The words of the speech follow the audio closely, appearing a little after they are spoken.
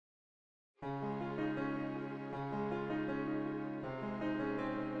This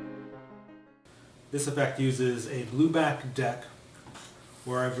effect uses a blue back deck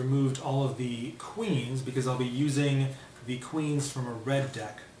where I've removed all of the queens because I'll be using the queens from a red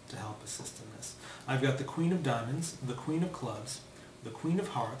deck to help assist in this. I've got the Queen of Diamonds, the Queen of Clubs, the Queen of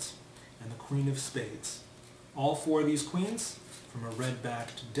Hearts, and the Queen of Spades. All four of these queens from a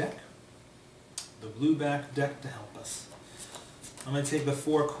red-backed deck, the blue-backed deck to help us. I'm going to take the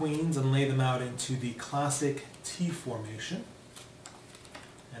four queens and lay them out into the classic T formation,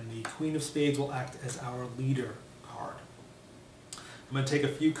 and the Queen of Spades will act as our leader card. I'm going to take a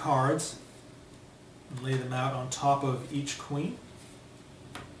few cards and lay them out on top of each queen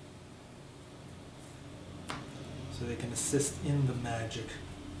so they can assist in the magic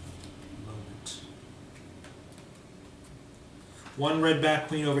moment. One red back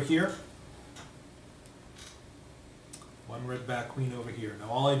queen over here. One red back queen over here. Now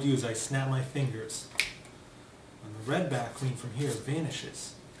all I do is I snap my fingers. And the red back queen from here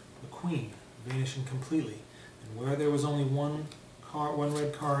vanishes. The queen vanishing completely. And where there was only one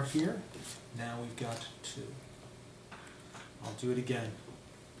red card here, now we've got two. I'll do it again.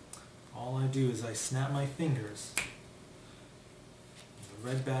 All I do is I snap my fingers. The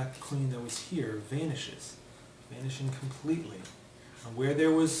red back queen that was here vanishes, vanishing completely. And where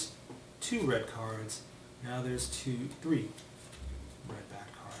there was two red cards, now there's three red back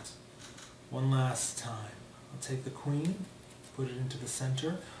cards. One last time. I'll take the queen, put it into the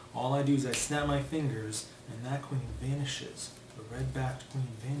center. All I do is I snap my fingers and that queen vanishes. The red-backed queen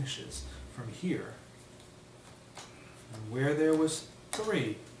vanishes from here. And where there was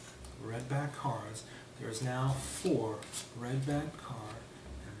three red-backed cards, there is now four red-backed cards,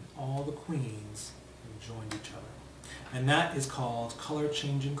 and all the queens have joined each other. And that is called Color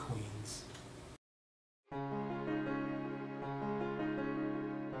Changing Queens.